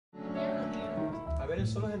ver, el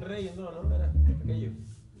solo es en re y en do, ¿no? Era aquello.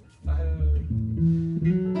 Haz el...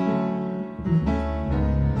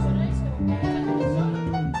 ¿Solo eso?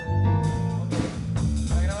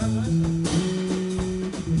 ¿Está grabando eso?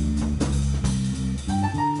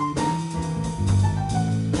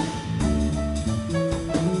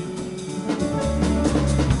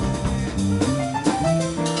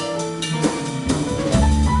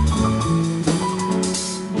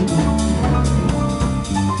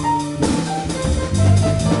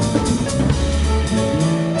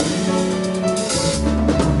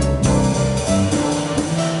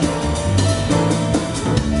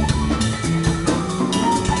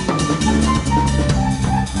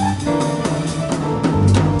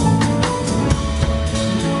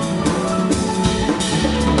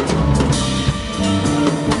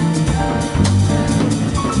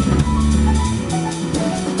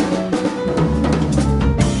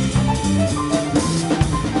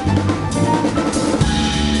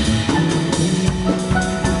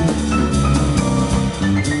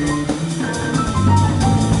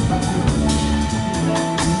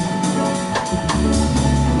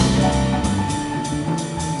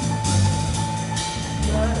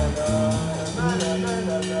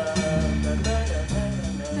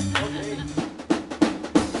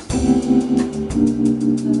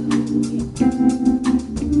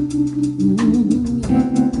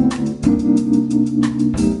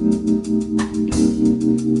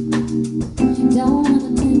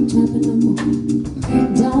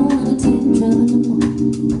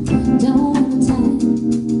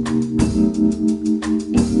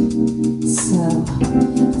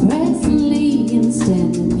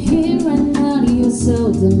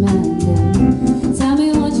 So demanding. Tell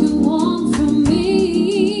me what you want from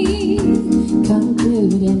me.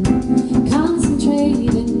 Concluding,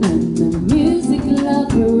 concentrating on the music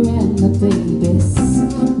lover and the babies.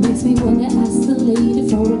 Makes me wanna ask the lady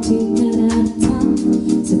for a ticket at a time.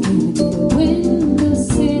 So can I get a window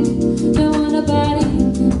seat? Don't want nobody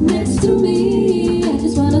next to me. I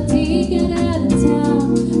just want a ticket at a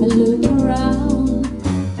time. I look around.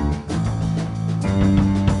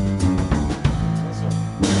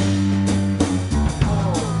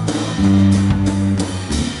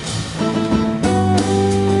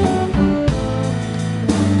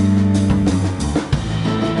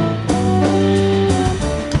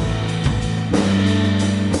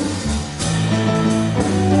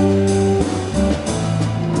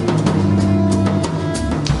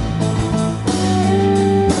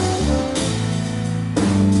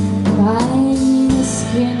 My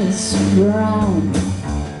skin is brown.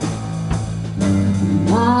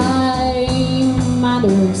 My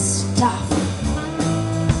mother's tough.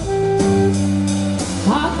 I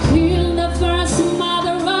killed the first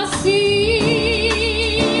mother I see.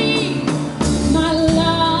 My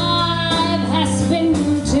life has been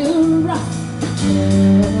too rough.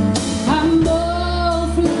 I'm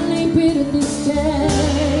awfully bitter these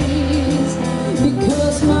days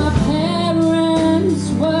because my parents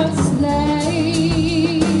were slaves.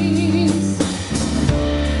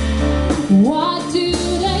 What do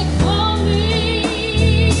they call me?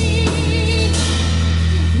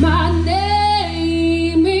 My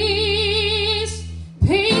name is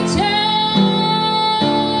Peter.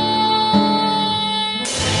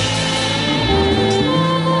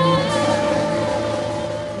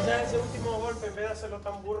 Quizás ese último golpe, en vez de hacerlo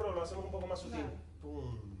tan burro, lo hacemos un poco más sutil.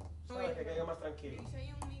 Pum. ¿Sabes? Que caiga más tranquilo. ¿Hice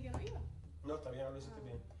ahí un mi que no iba? No, está bien, lo hiciste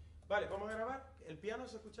bien. Vale, vamos a grabar. El piano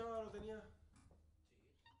se escuchaba, lo tenía...